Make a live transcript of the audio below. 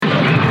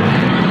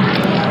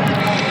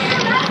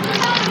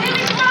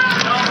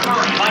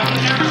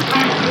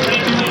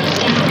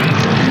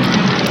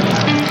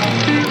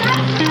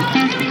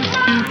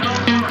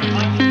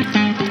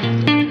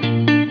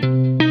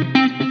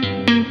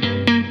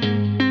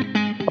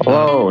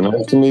Hello,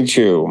 nice to meet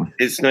you.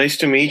 It's nice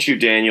to meet you,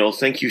 Daniel.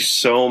 Thank you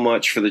so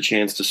much for the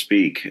chance to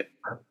speak.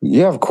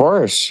 Yeah, of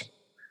course.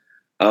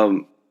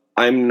 Um,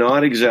 I'm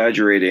not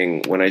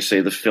exaggerating when I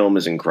say the film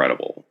is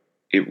incredible.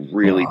 It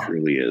really, Oh,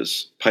 truly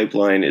is.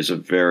 Pipeline is a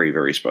very,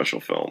 very special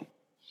film.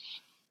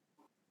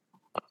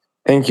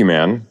 thank you,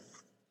 man.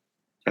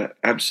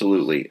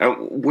 Absolutely.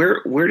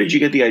 Where did you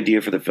get the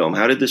idea for the film?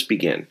 How did this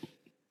begin?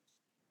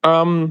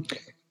 Um,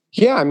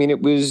 yeah, I mean,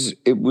 it was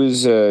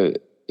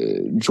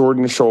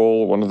Jordan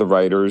Scholl, one of the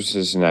writers,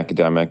 is an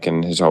academic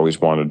and has always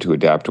wanted to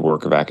adapt a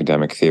work of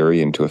academic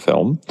theory into a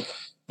film.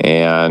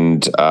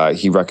 And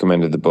he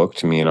recommended the book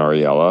to me and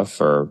Ariela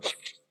for,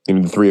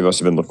 the three of us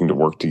have been looking to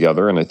work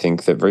together. And I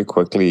think that very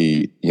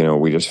quickly,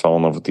 we just fell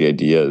in love with the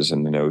ideas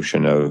and the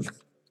notion of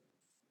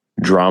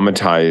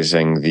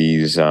dramatizing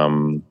these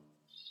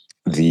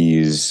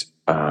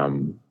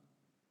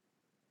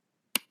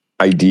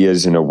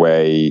ideas in a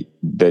way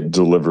that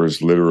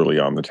delivers literally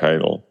on the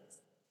title.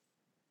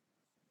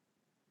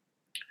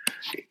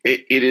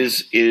 It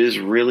is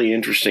really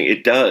interesting.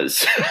 It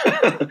does.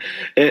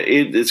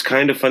 It's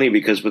kind of funny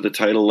because with a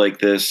title like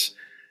this,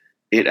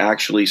 it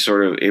actually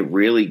it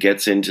really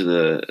gets into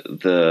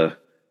the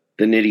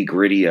nitty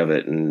gritty of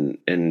it, and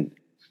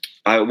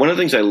one of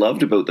the things I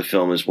loved about the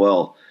film as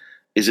well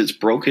is its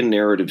broken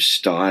narrative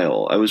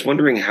style. I was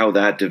wondering how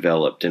that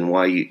developed and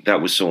why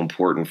that was so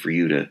important for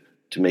you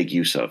to make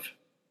use of.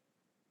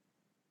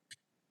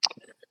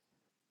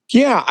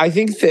 Yeah, I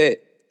think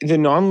that the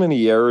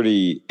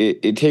nonlinearity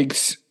it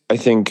takes. I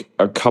think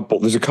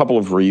there's a couple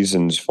of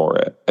reasons for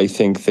it. I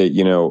think that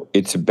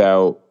it's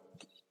about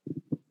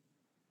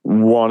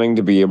wanting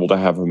to be able to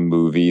have a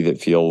movie that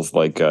feels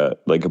like a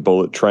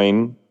bullet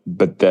train,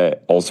 but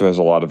that also has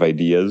a lot of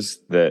ideas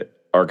that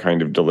are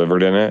kind of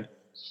delivered in it,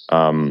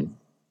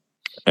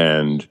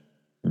 and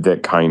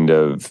that kind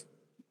of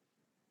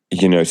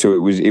so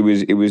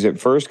it was at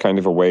first kind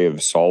of a way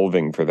of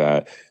solving for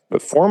that.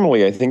 But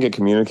formally, I think it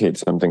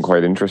communicates something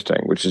quite interesting,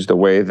 which is the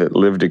way that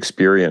lived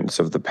experience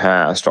of the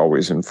past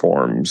always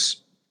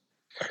informs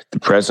the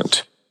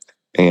present.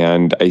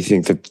 And I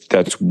think that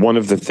that's one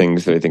of the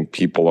things that I think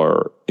people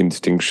are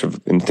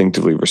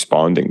instinctively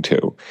responding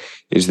to,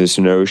 is this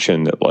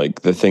notion that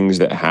like the things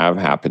that have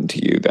happened to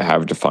you, that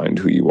have defined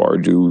who you are,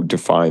 do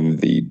define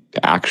the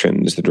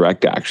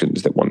direct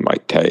actions that one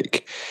might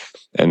take.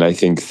 And I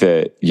think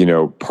that,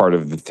 part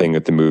of the thing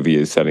that the movie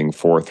is setting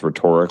forth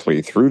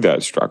rhetorically through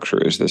that structure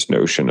is this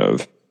notion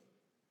of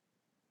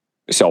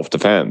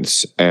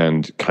self-defense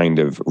and kind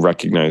of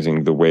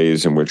recognizing the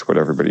ways in which what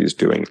everybody is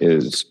doing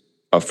is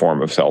a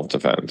form of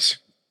self-defense.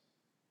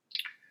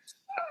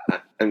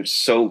 I'm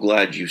so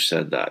glad you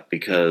said that,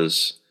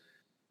 because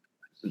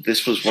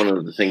this was one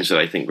of the things that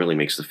I think really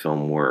makes the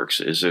film works,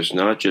 is there's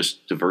not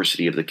just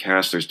diversity of the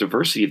cast, there's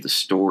diversity of the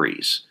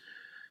stories.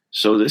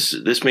 So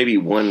this may be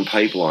one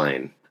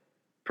pipeline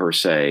per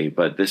se,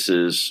 but this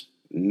is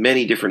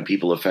many different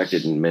people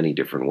affected in many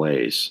different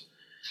ways.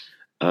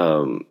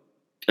 And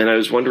I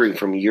was wondering,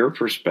 from your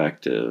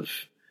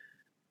perspective,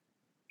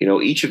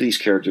 each of these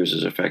characters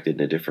is affected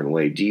in a different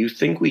way. Do you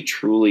think we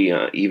truly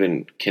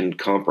even can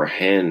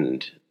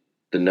comprehend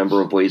the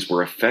number of ways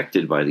we're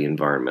affected by the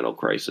environmental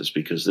crisis?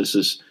 Because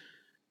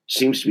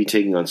seems to be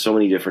taking on so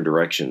many different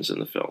directions in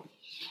the film.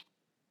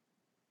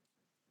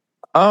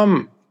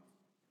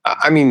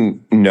 I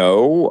mean,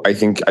 no. I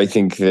think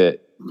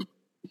that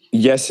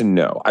yes and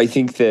no. I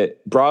think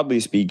that broadly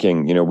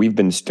speaking, we've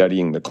been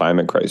studying the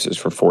climate crisis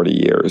for 40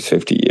 years,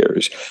 50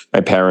 years.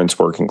 My parents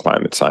work in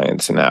climate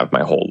science and have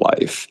my whole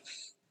life.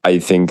 I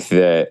think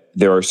that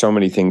there are so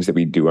many things that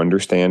we do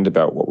understand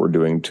about what we're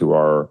doing to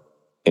our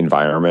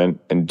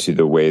environment and to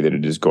the way that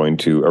it is going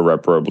to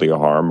irreparably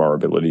harm our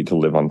ability to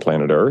live on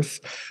planet Earth.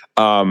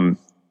 I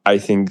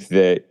think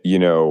that,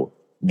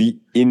 the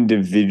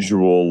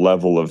individual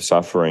level of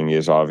suffering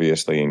is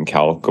obviously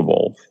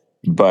incalculable,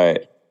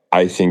 but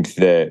I think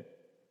that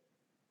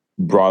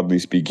broadly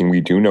speaking,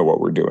 we do know what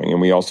we're doing, and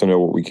we also know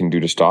what we can do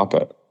to stop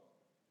it.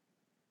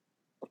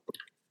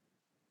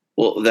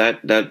 Well,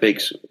 that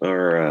begs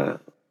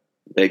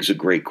a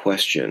great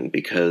question,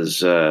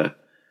 because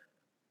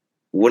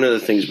one of the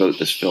things about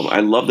this film,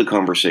 I love the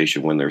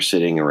conversation when they're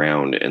sitting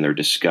around and they're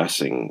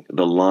discussing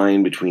the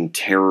line between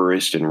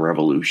terrorist and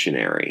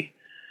revolutionary.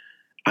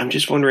 I'm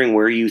just wondering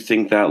where you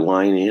think that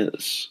line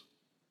is.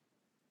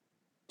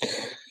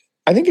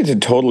 I think it's a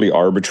totally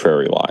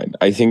arbitrary line.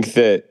 I think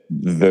that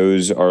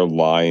those are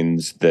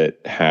lines that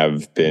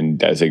have been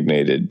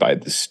designated by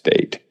the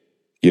state.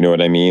 You know what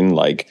I mean?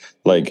 Like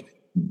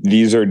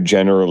these are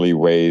generally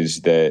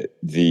ways that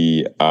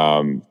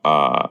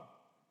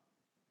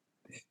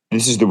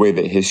this is the way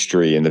that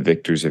history and the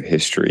victors of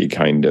history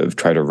kind of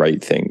try to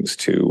write things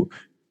to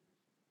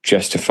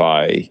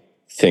justify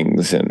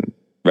things in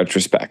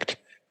retrospect,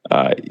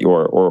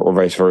 or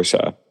vice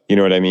versa. You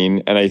know what I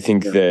mean? And I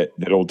think that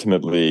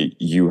ultimately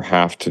you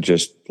have to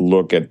just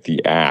look at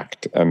the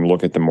act and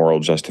look at the moral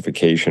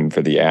justification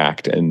for the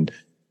act and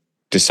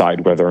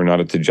decide whether or not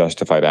it's a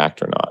justified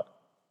act or not.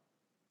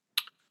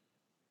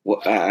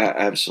 Well,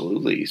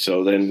 absolutely.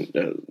 So then,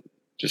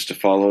 just to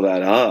follow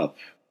that up,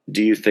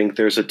 do you think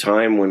there's a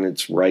time when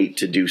it's right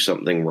to do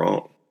something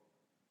wrong?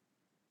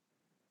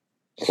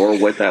 Or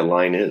what that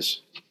line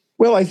is?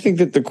 Well, I think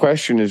that the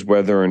question is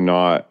whether or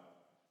not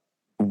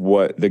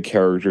what the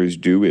characters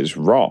do is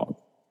wrong.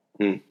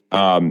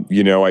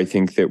 I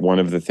think that one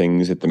of the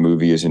things that the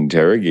movie is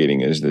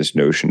interrogating is this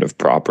notion of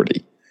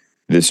property,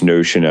 this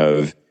notion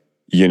of,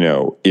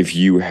 if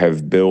you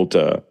have built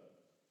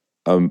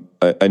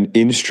an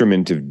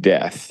instrument of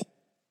death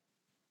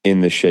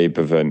in the shape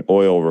of an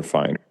oil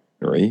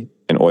refinery,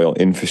 an oil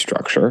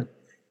infrastructure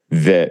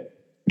that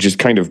just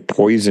kind of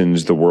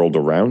poisons the world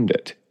around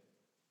it,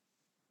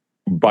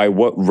 by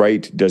what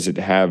right does it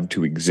have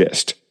to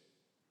exist?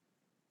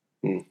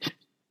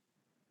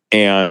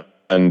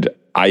 And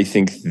I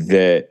think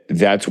that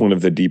that's one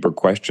of the deeper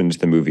questions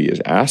the movie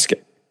is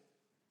asking,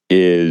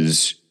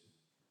 is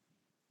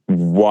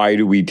why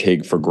do we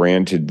take for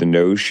granted the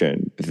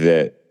notion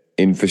that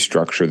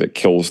infrastructure that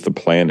kills the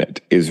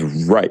planet is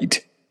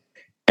right,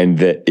 and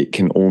that it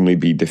can only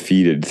be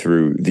defeated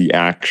through the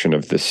action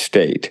of the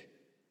state,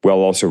 while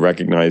also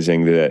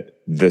recognizing that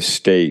the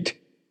state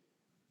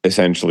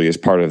essentially is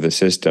part of the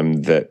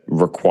system that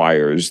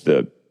requires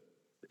the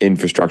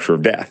infrastructure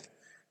of death.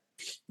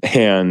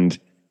 And,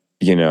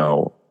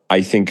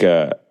 I think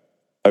a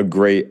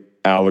great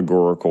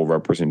allegorical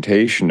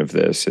representation of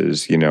this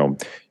is,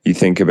 you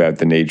think about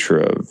the nature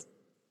of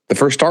the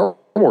first Star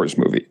Wars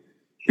movie.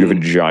 You have a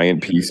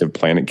giant piece of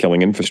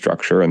planet-killing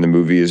infrastructure, and the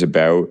movie is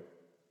about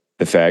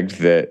the fact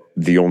that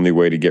the only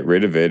way to get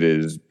rid of it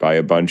is by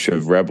a bunch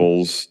of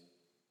rebels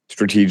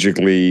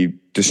strategically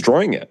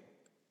destroying it.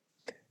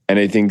 And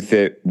I think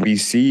that we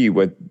see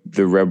what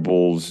the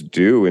rebels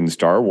do in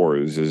Star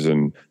Wars as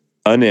an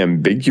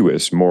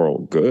unambiguous moral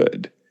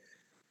good.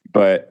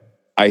 But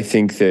I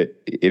think that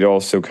it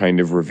also kind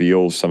of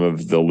reveals some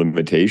of the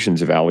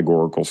limitations of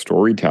allegorical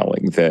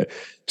storytelling, that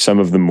some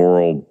of the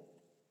moral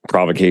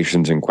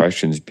provocations and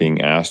questions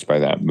being asked by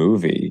that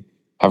movie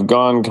have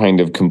gone kind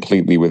of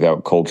completely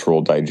without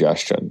cultural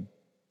digestion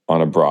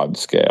on a broad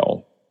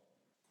scale.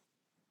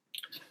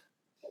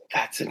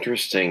 That's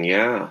interesting.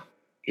 Yeah.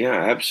 Yeah,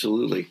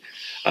 absolutely.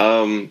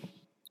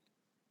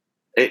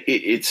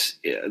 It's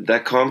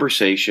that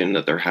conversation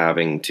that they're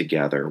having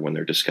together when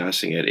they're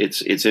discussing it.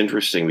 It's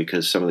interesting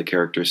because some of the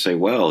characters say,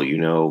 well,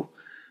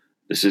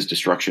 this is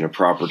destruction of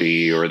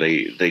property, or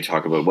they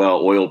talk about,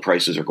 well, oil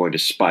prices are going to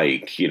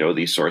spike.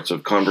 These sorts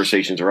of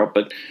conversations are up.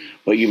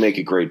 But you make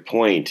a great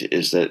point,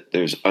 is that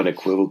there's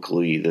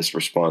unequivocally this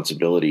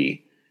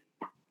responsibility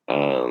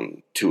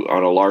to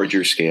on a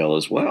larger scale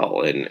as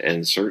well,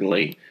 and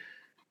certainly,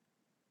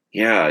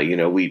 yeah,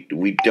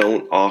 we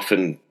don't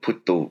often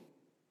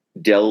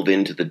delve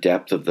into the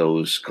depth of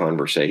those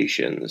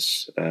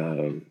conversations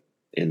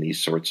in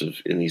these sorts of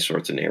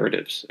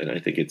narratives, and I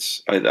think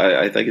it's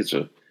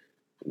a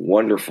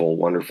wonderful,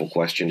 wonderful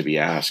question to be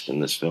asked in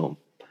this film.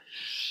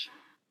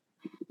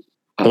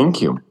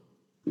 Thank you.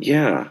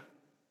 Yeah.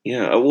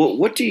 Well,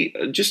 what do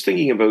you, just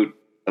thinking about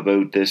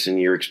this and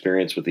your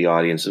experience with the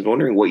audience, and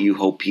wondering what you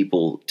hope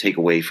people take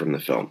away from the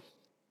film?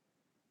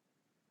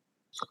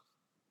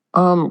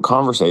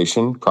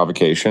 Conversation,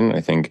 provocation.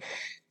 I think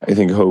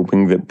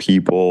hoping that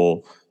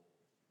people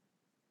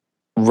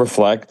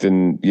reflect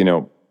and,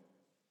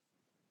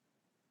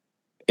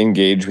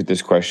 engage with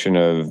this question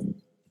of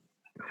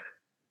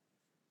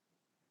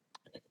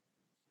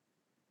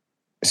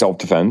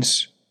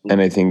self-defense.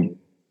 And I think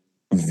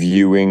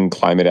viewing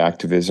climate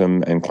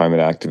activism and climate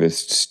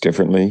activists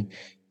differently,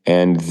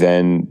 and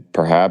then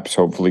perhaps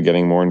hopefully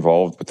getting more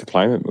involved with the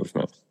climate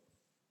movement.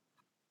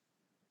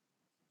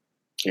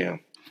 Yeah.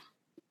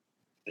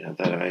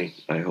 That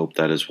I hope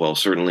that as well.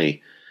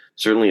 Certainly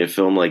a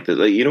film like that.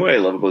 What I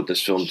love about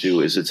this film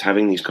too is it's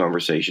having these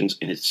conversations,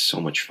 and it's so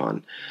much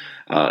fun.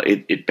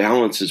 It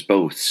balances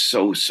both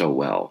so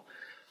well.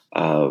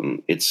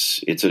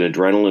 It's an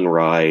adrenaline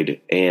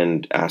ride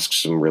and asks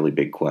some really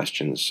big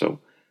questions. So,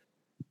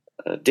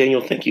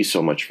 Daniel, thank you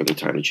so much for the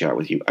time to chat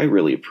with you. I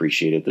really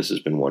appreciate it. This has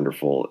been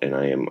wonderful, and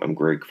I'm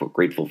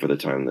grateful for the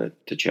time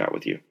to chat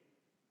with you.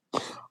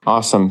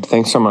 Awesome.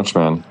 Thanks so much,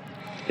 man.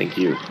 Thank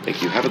you.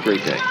 Have a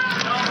great day.